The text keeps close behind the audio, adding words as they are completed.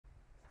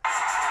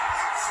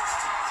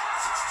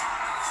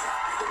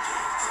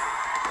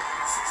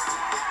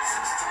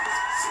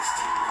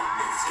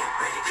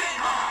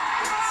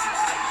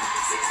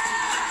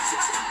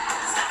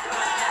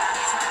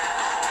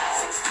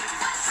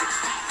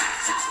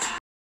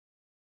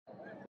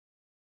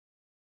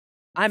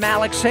I'm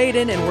Alex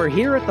Hayden, and we're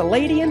here at the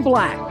Lady in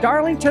Black,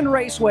 Darlington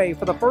Raceway,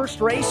 for the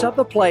first race of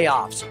the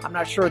playoffs. I'm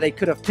not sure they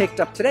could have picked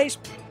up today's.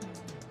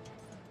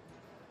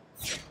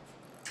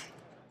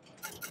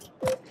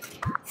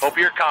 Hope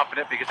you're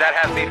confident, because that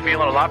has me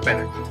feeling a lot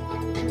better.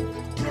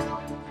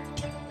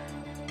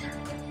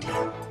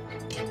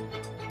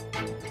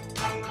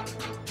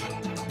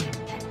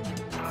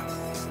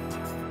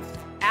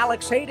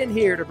 Alex Hayden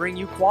here to bring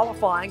you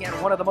qualifying at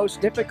one of the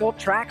most difficult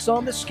tracks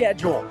on the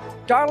schedule.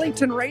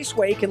 Darlington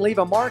Raceway can leave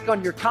a mark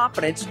on your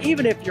confidence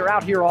even if you're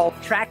out here all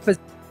track.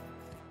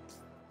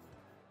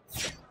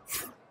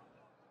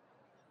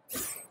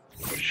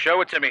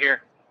 Show it to me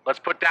here. Let's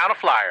put down a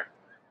flyer.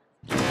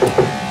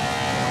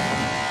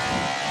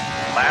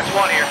 Last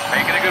one here.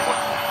 Make it a good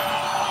one.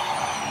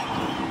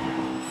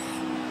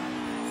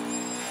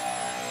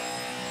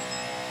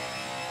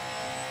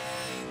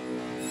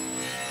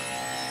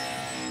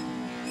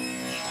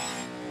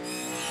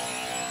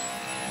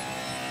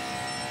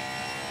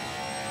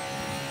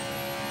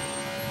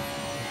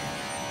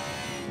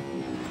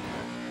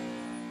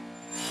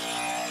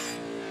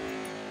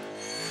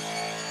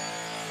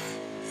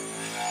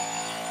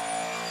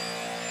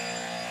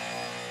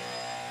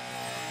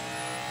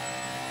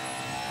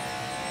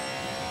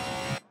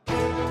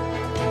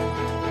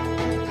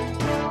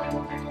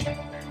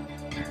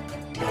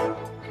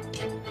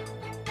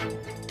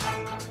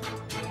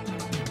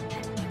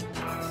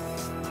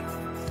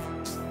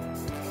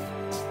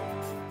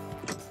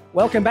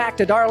 Welcome back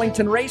to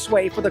Darlington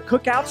Raceway for the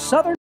Cookout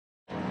Southern.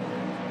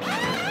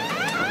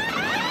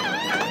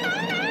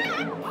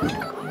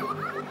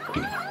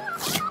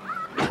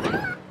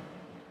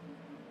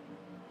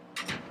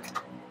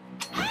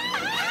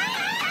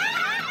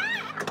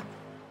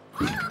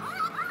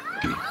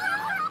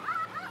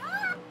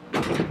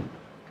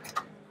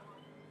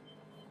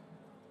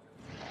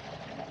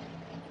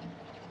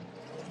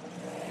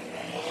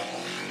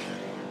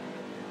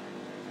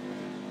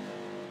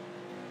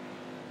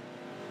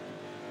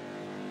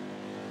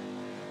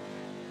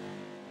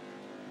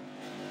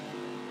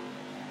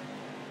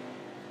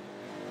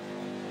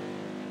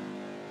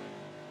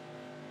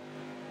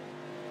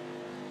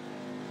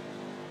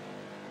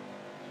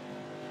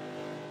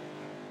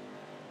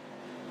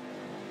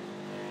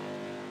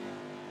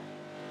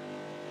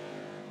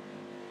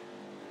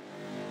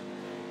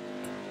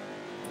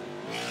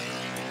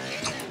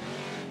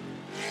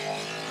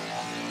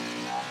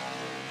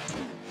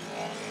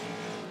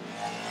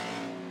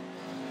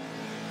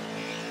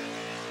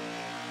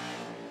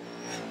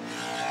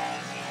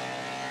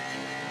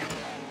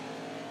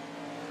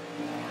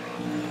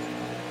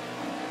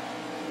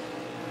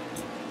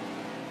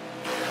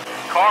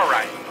 Car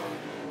right.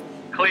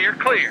 Clear,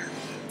 clear.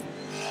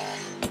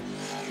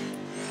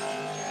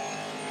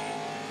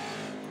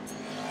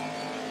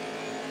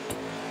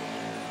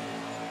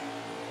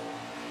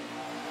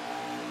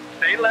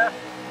 Stay left.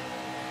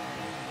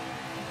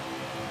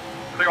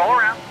 Clear all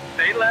around.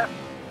 Stay left.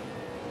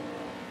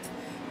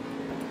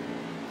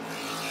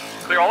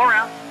 Clear all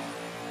around.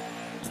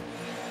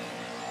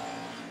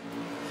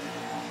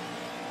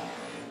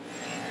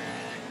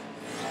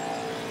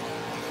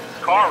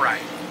 Car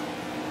right.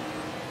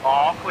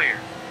 All clear.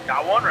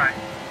 Got one right.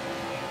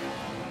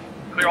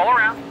 Clear all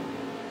around.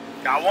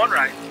 Got one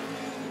right.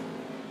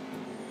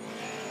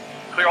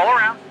 Clear all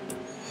around.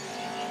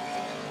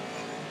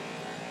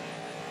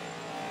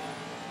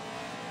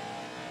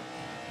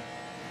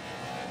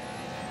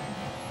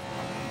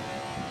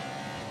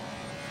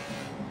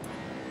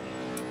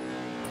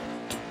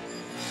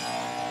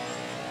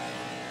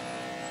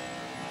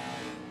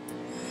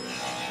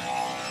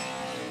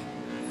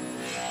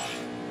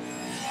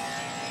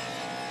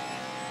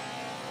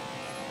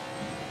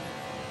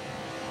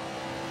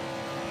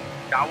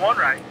 Got one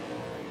right.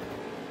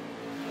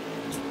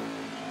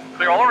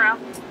 Clear all around.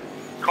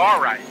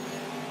 Car right.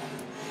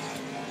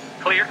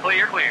 Clear,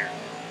 clear, clear.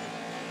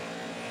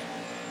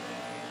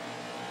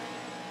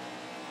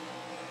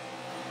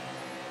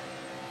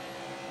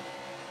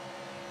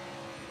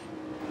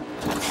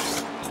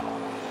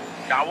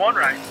 Got one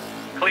right.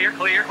 Clear,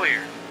 clear,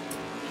 clear.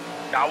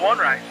 Got one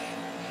right.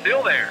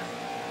 Still there.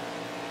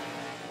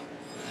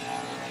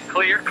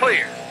 Clear,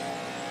 clear.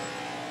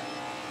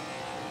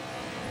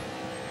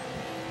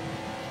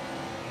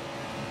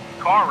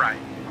 Car right.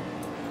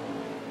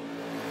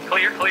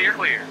 Clear, clear,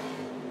 clear.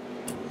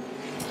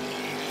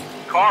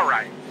 Car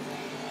right.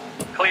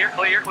 Clear,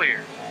 clear,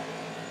 clear.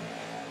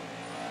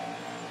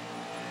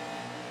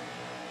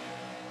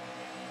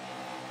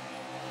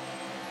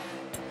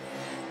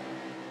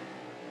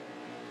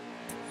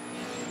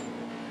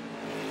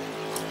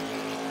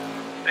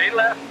 Stay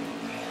left.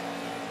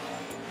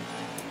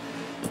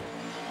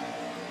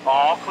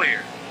 All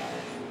clear.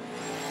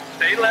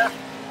 Stay left.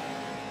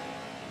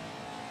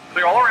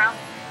 Clear all around.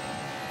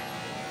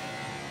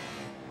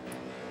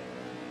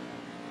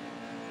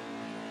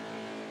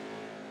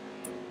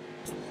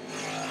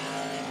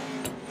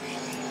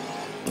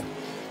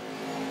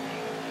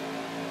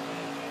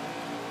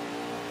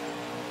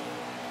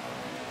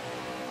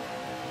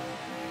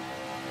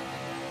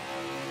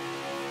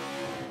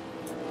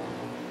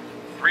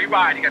 3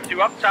 wide. You got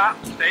 2 up top.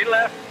 Stay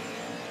left.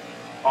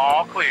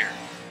 All clear.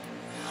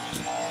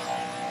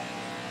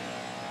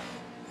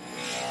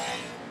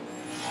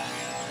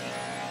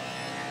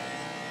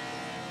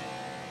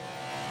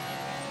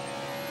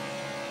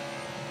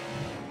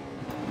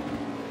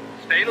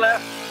 Stay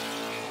left.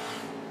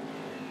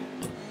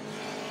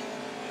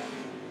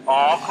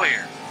 All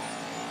clear.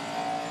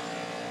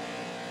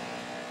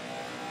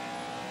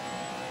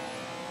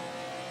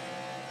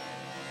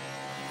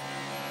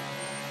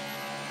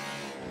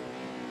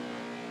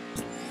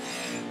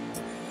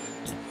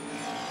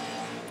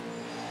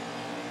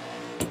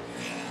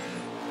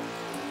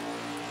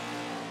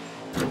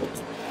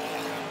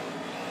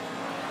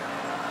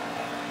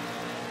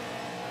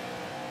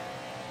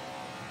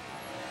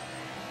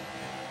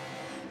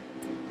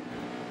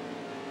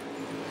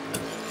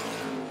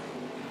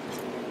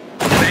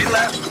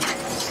 Left.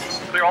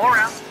 Clear all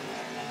around.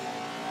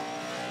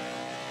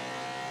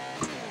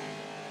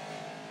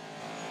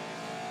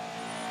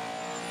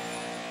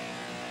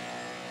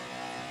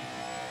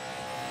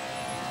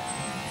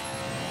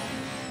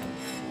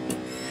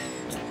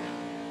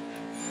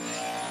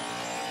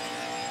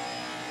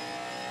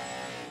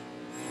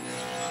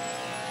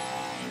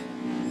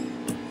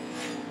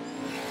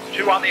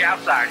 Two on the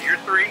outside. You're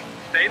 3.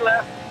 Stay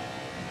left.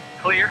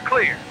 Clear,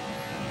 clear.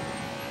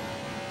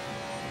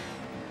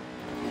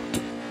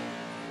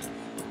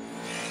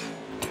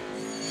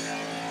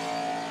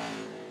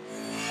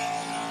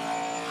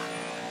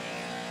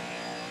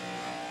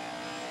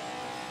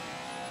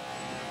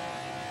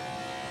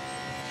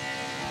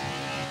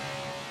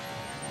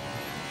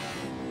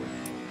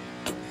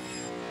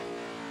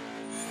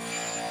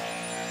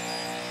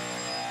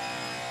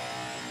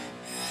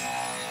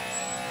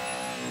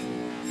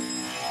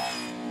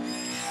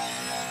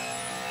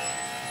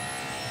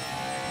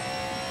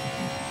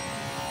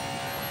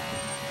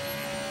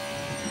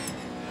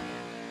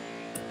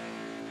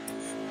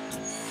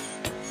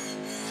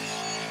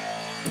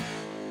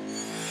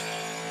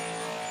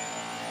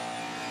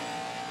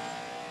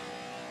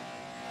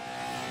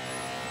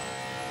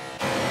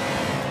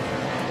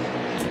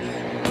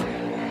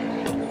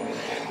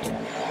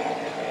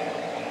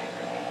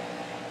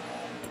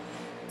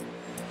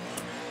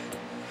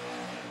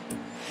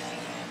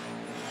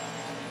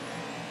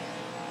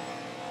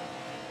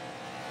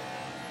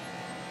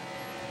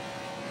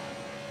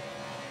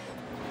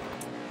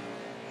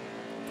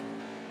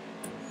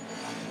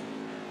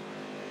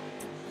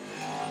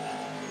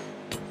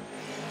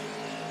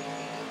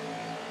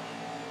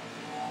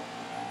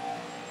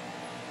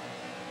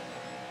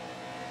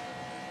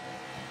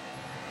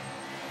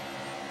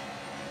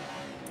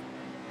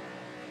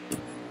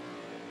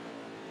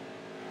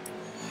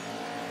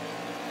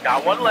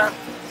 Got 1 left.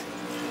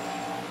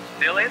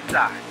 Still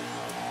inside.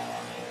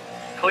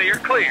 Clear,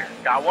 clear.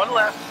 Got 1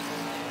 left.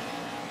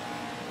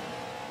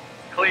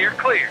 Clear,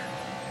 clear.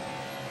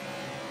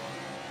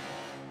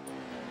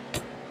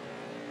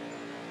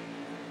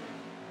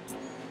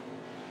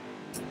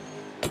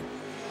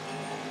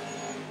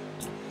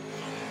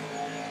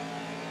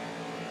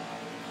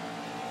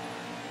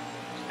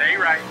 Stay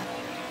right.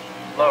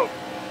 Low.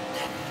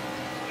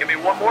 Give me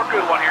 1 more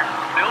good one here.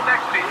 Still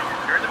next to you.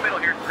 You're in the middle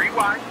here. 3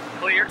 wide.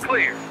 Clear,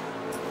 clear.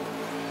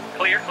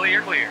 Clear,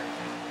 clear, clear.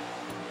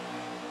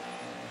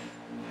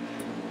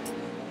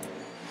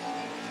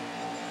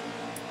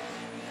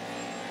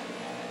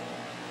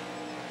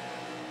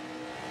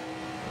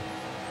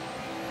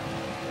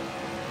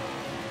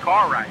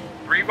 Car right.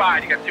 3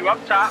 wide. You got 2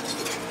 up top.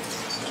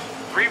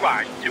 3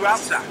 wide. 2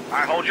 outside. All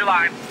right, hold your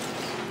line.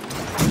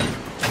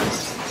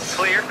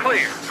 Clear,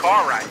 clear.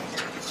 Car right.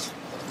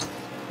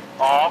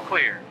 All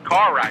clear.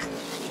 Car right.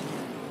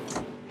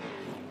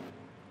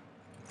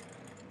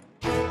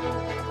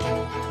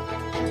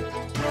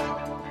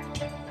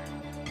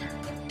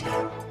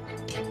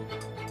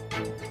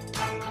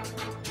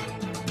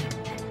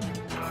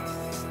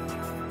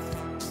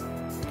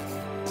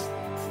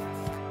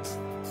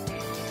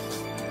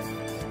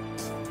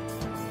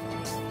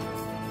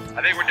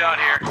 I think we're done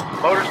here.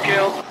 Motor's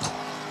killed.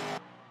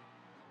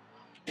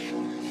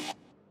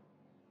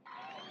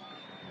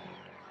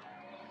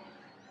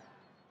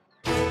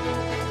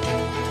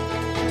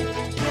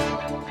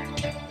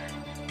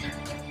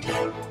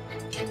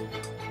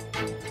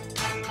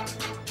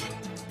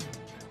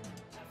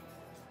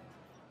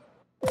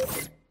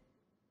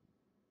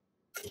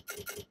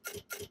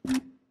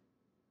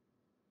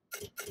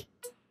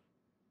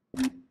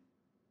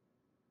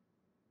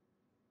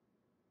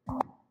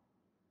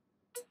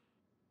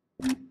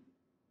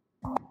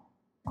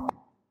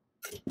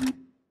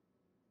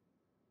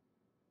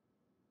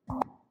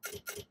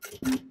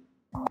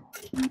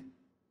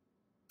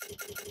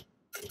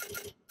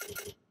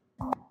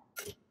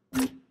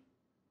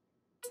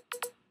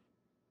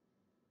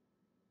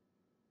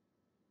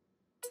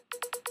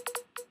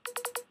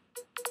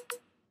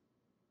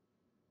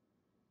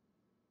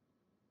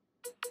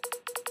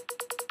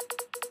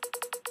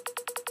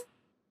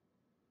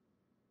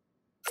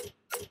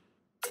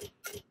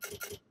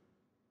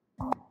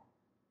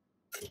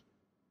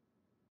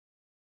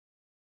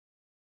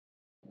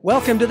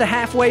 Welcome to the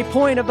halfway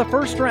point of the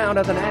first round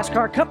of the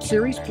NASCAR Cup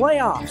Series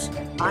playoffs.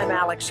 I'm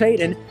Alex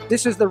Hayden.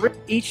 This is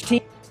each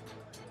team.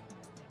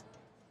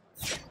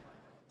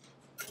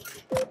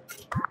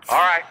 All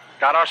right,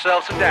 got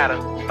ourselves some data.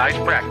 Nice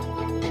practice.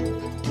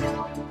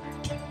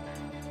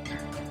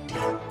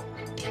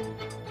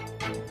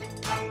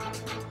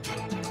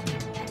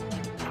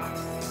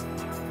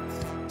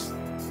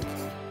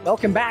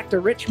 Welcome back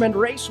to Richmond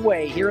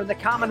Raceway here in the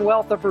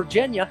Commonwealth of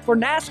Virginia for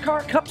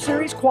NASCAR Cup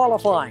Series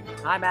qualifying.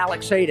 I'm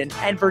Alex Hayden,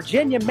 and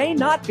Virginia may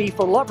not be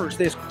for lovers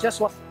this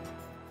just like.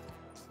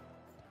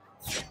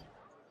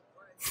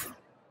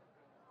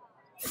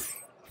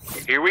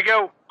 Here we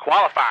go,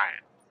 qualifying.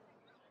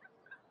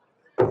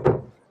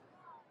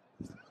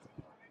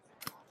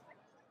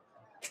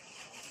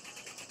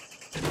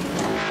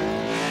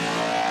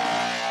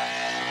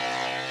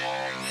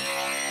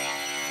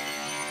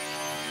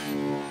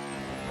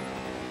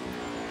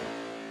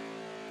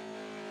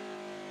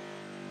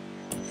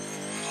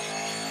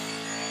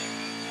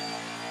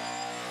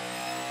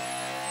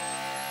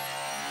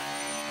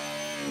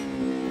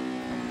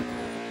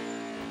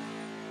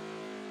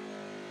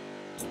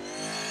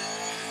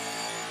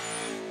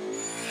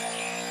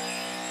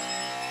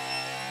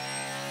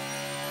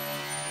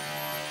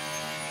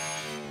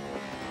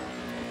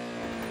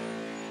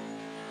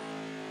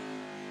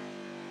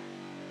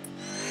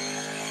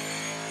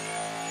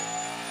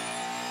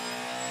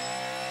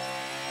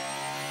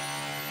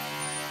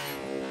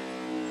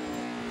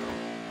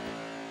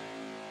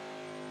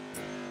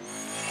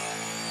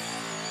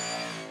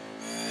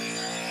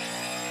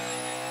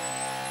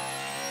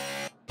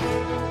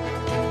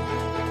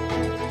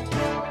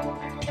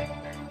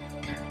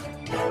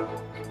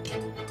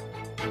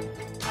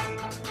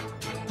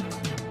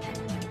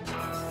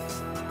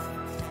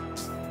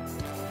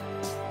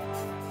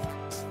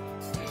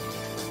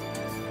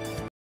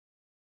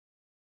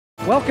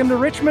 Welcome to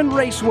Richmond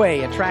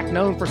Raceway, a track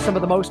known for some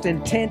of the most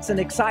intense and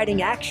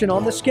exciting action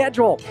on the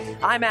schedule.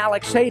 I'm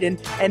Alex Hayden,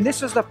 and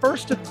this is the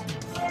first of...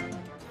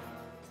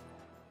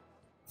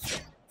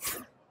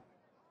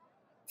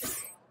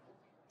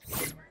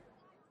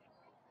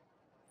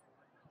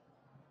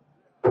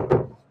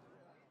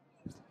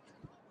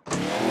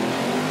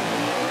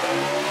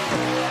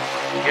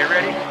 Get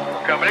ready,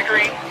 we're coming to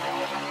green.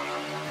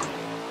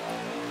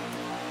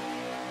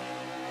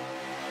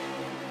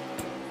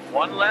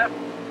 One left.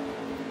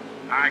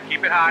 All right,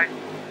 keep it high.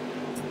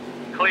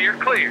 Clear,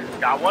 clear.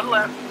 Got one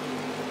left.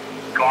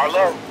 Car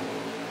low.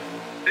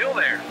 Still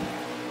there.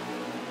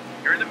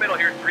 You're in the middle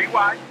here, 3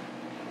 wide.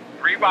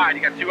 3 wide,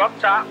 you got 2 up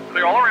top.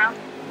 Clear all around.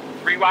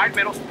 3 wide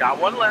middle, got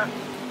 1 left.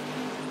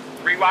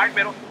 3 wide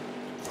middle.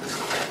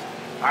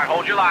 All right,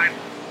 hold your line.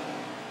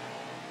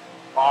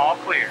 All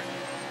clear.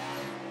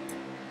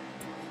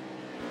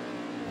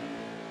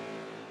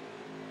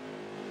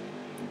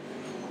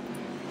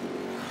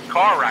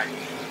 Car right.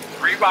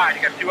 3 wide,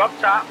 you got 2 up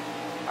top.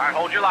 All right,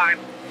 hold your line.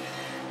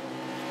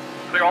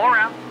 Clear all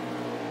around.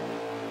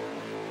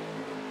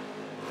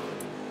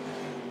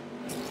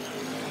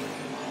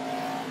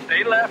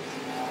 Stay left.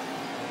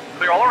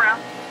 Clear all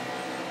around.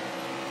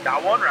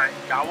 Got 1 right,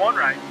 got 1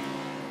 right.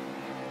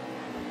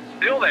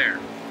 Still there.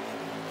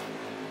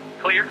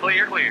 Clear,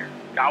 clear, clear.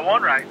 Got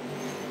 1 right.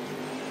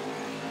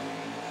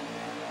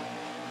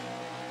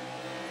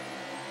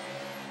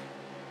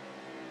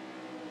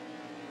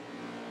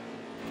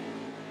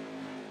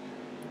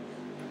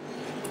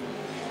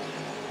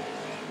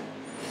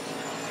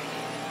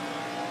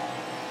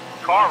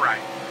 Car right.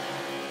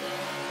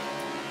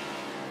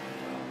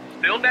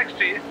 Still next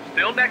to you.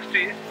 Still next to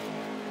you.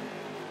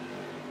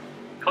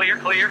 Clear,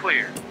 clear,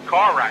 clear.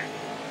 Car right.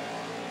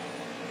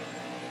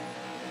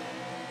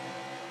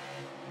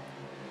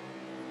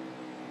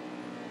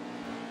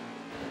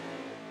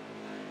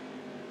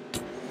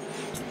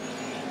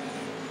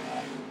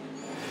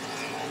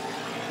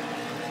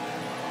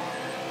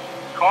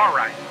 Car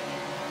right.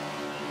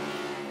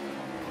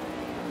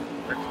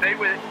 Let's stay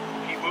with it.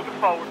 Keep moving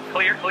forward.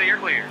 Clear, clear,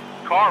 clear.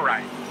 Car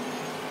right.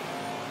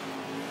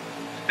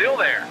 Still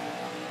there.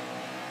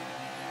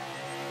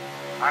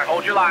 All right,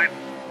 hold your line.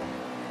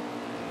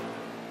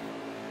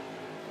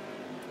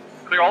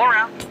 Clear all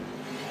around.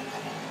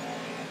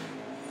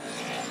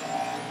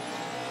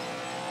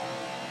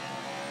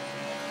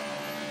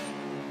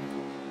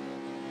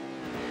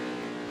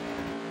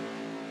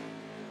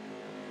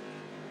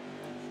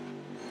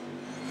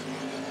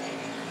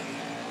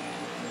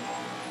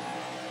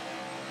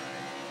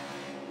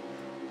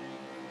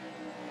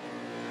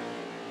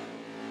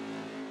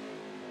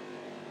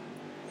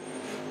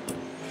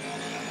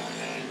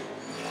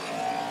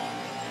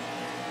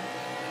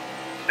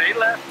 Stay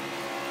left.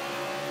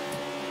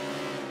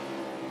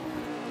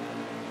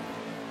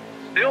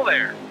 Still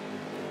there.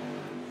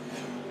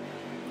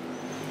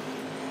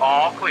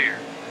 All clear.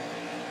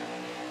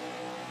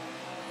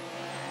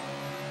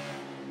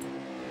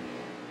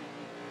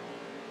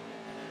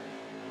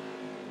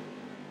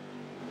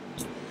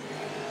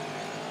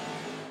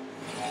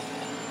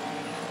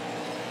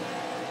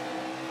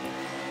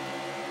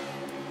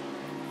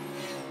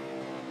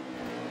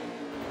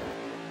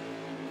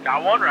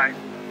 Got 1 right.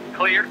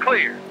 Clear,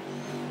 clear.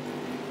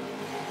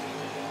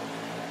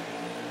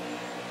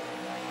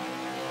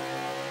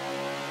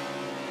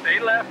 Stay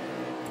left.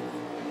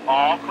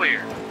 All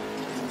clear.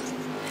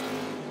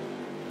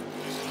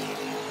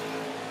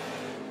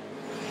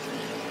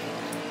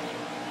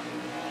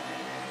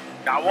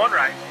 Got one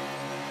right.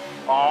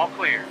 All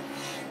clear.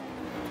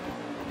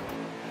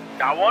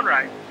 Got one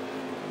right.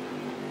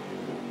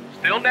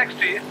 Still next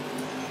to you.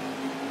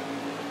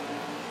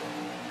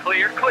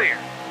 Clear, clear.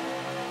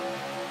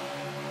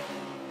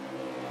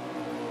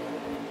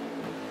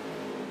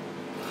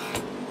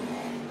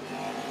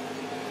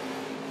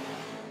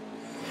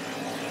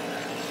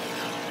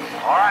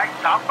 All right,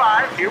 top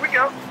 5. Here we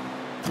go.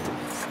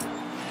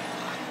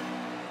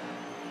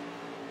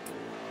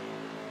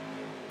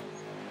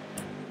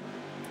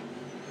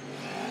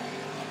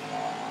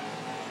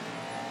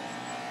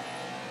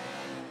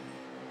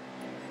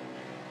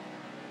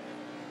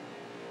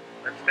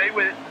 Let's stay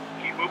with it.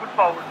 Keep moving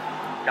forward.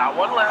 Got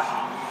one left.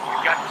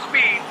 You've got the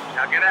speed.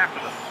 Now get after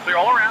them. Clear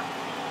all around.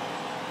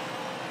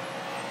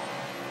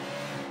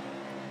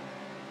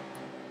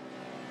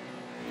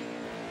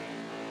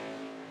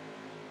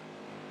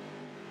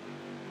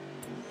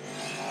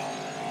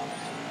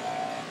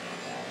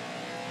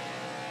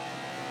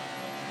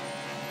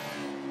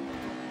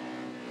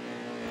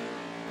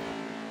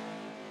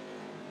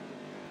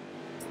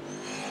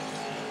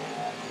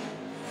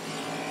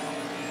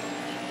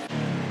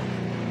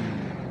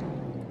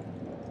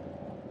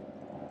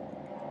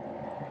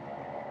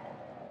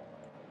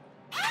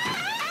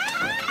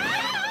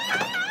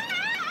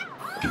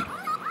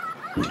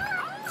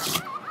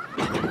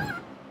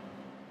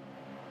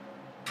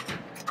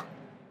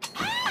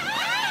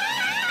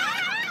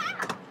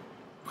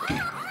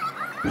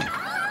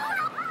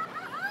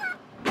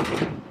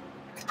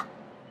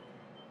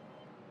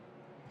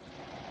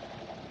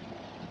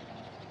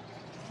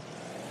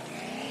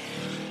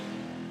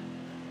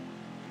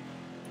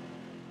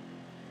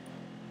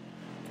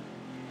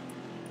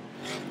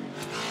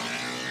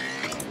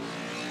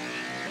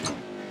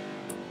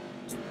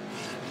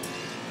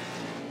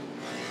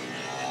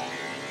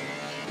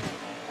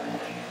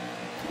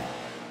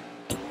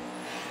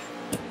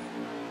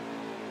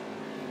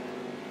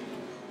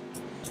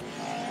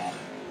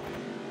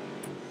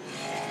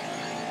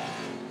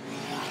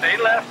 Stay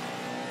left.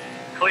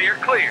 Clear,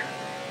 clear.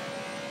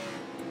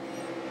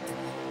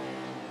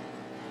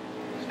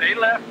 Stay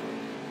left.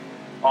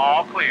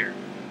 All clear.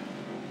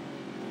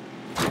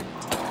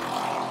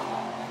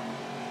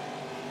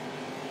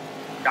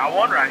 Got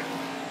one right.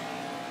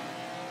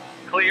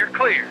 Clear,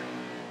 clear.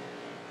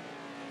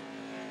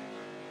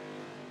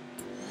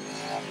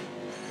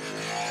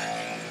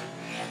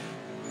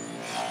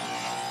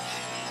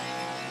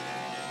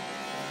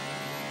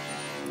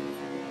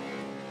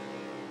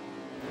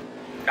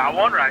 Got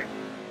one right.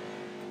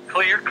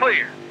 Clear,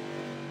 clear.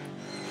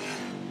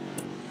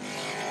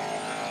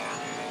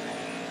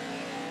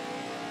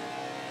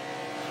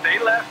 Stay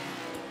left.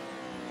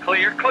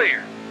 Clear,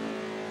 clear.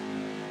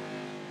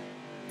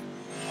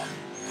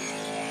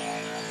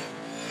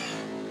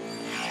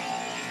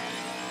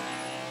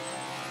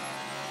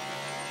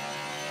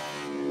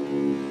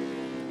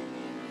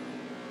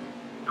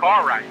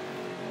 Car right.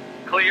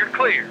 Clear,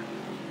 clear.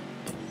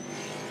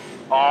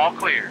 All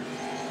clear.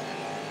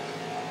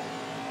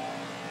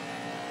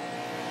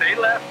 Stay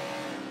left.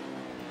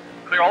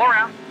 Clear all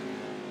around.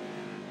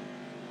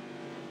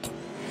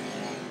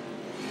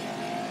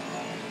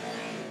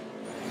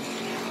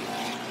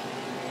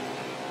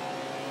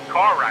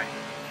 Car right.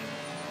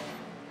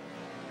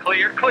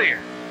 Clear, clear.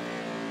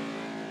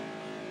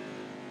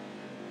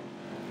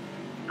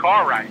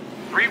 Car right.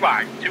 3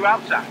 wide, 2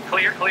 outside.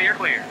 Clear, clear,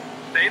 clear.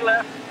 Stay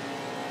left.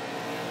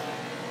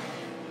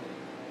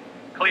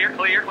 Clear,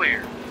 clear,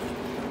 clear.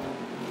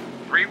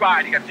 3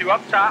 wide, you got 2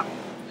 up top.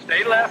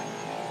 Stay left.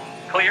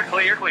 Clear,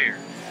 clear, clear.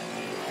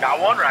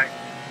 Got one right.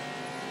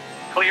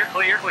 Clear,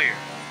 clear, clear.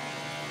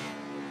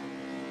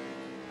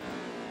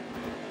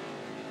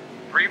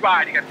 3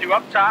 wide, you got 2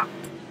 up top.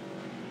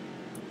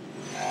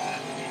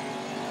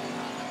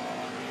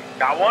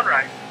 Got one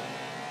right.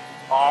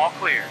 All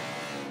clear.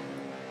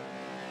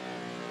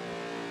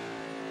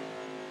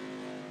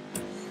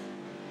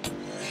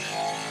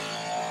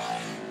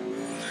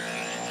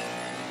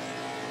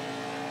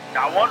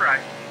 Got one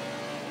right.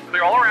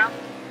 Clear all around.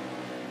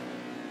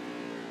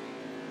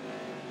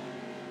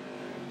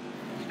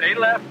 Stay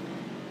left.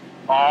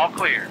 All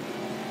clear.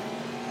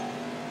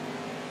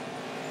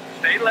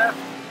 Stay left.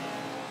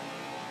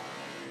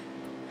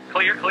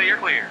 Clear, clear,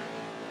 clear.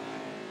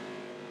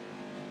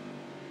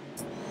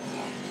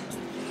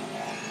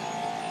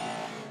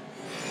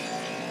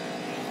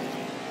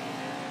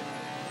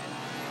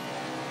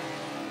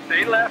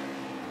 Stay left.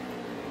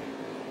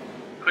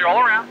 Clear all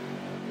around.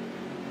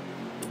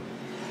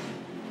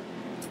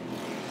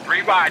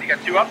 3 wide. You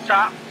got 2 up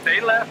top.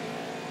 Stay left.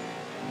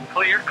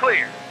 Clear,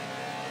 clear.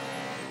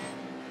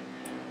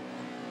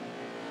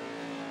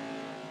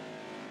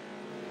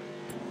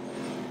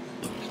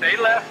 Stay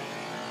left.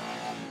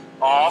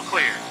 All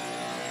clear.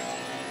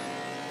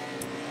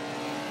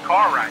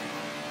 Car right.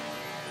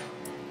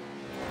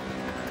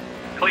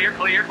 Clear,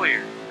 clear,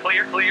 clear.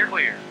 Clear, clear,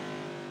 clear.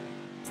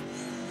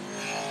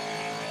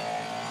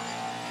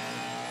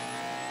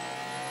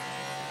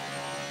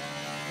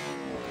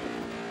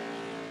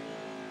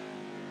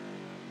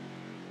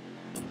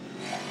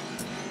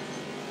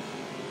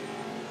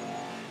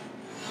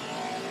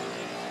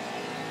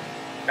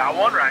 Got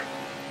one right.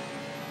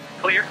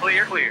 Clear,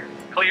 clear, clear.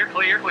 Clear,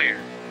 clear, clear.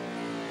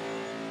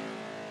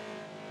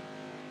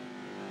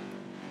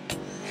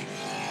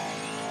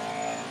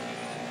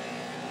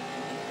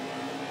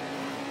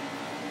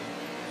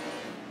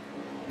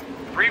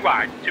 Three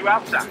wide, two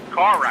outside.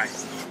 Car right.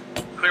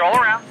 Clear all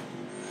around.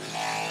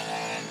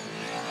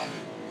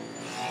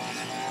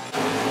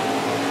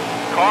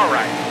 Car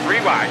right.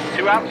 Three wide,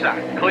 two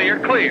outside. Clear,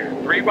 clear.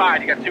 Three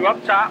wide. You got two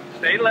up top.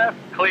 Stay left.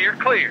 Clear,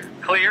 clear.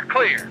 Clear,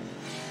 clear.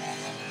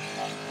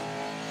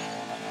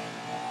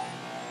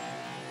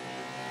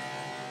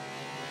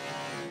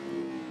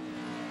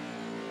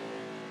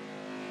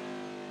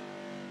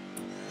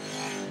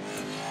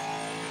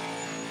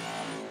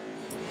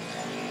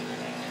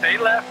 Stay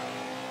left.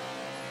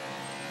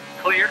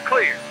 Clear,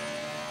 clear.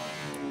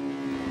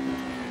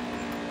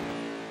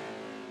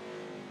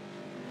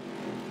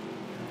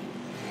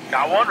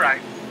 Got one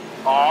right.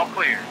 All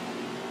clear.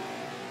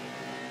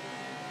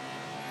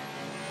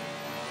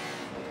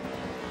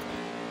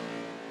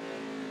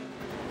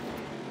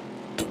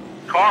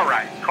 Car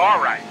right.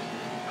 Car right.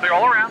 Clear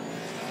all around.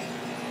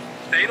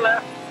 Stay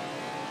left.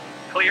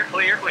 Clear,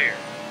 clear, clear.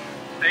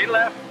 Stay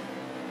left.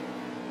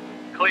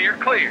 Clear,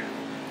 clear.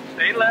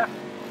 Stay left.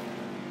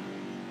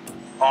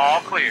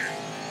 All clear.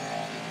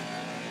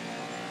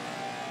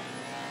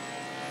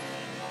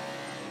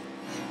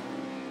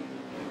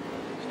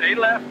 Stay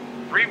left.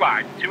 Three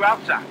wide. Two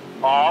outside.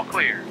 All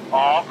clear.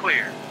 All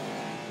clear.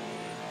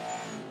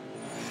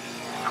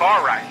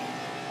 Car right.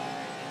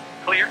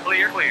 Clear,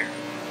 clear, clear.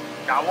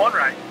 Got one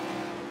right.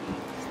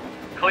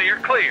 Clear,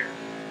 clear.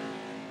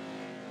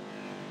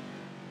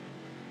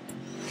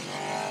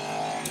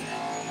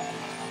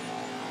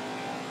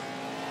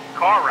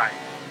 Car right.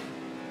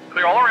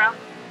 Clear all around.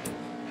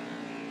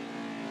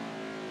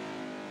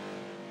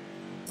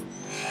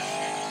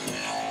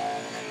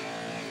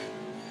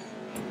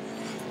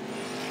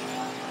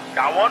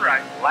 Got one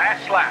right.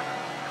 Last lap.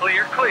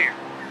 Clear, clear.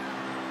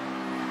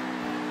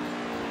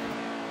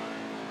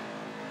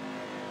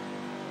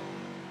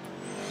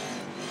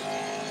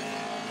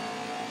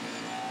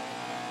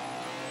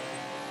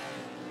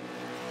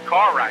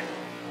 Car right.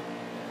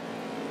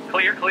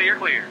 Clear, clear,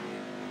 clear.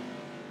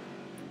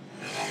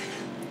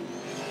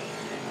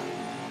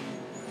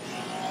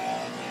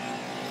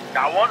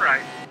 Got one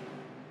right.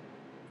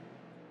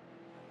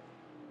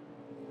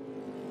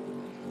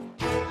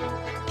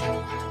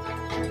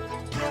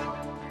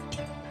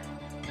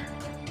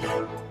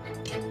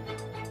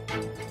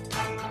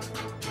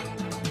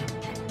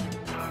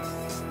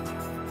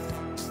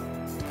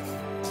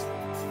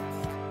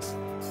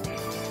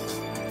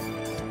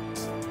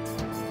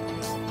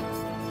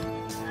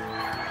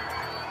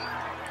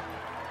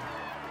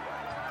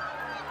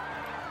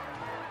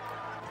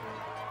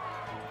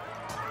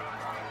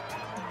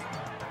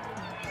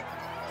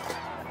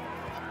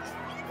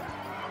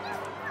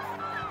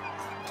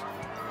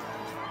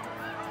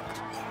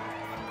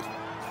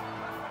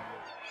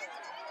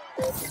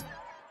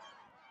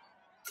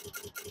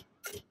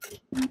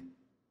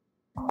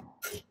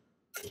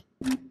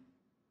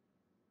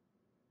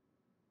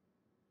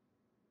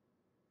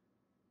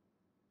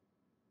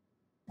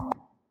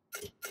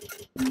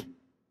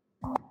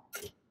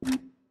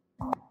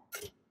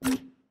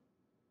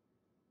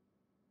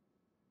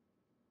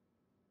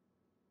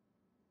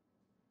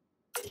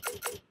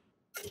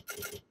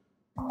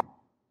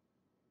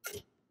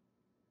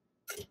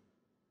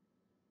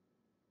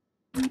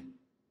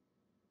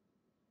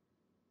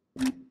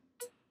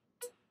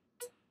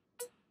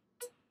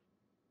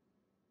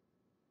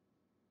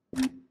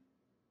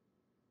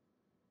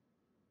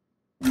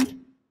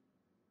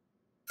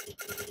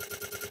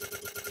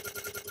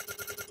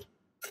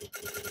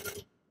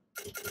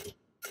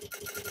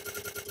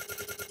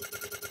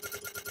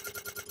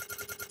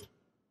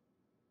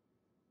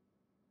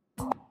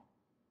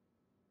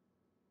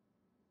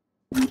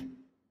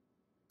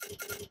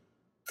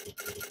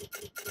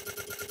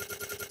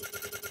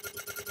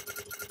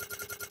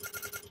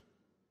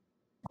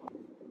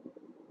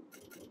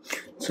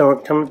 So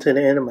we're coming to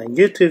the end of my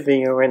YouTube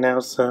video right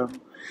now, so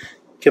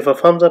give a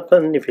thumbs up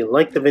button if you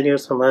like the video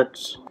so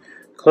much.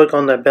 Click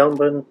on that bell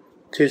button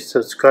to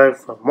subscribe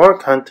for more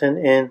content,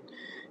 and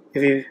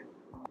if you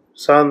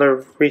saw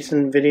the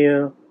recent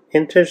video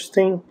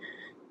interesting,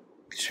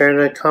 share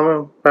the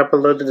comment right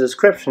below the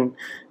description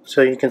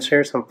so you can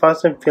share some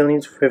positive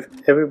feelings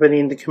with everybody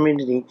in the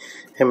community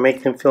and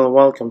make them feel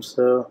welcome.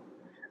 So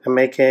I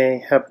make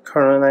a happy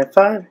Corona Night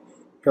 5.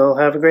 You'll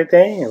have a great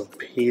day and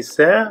peace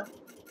out.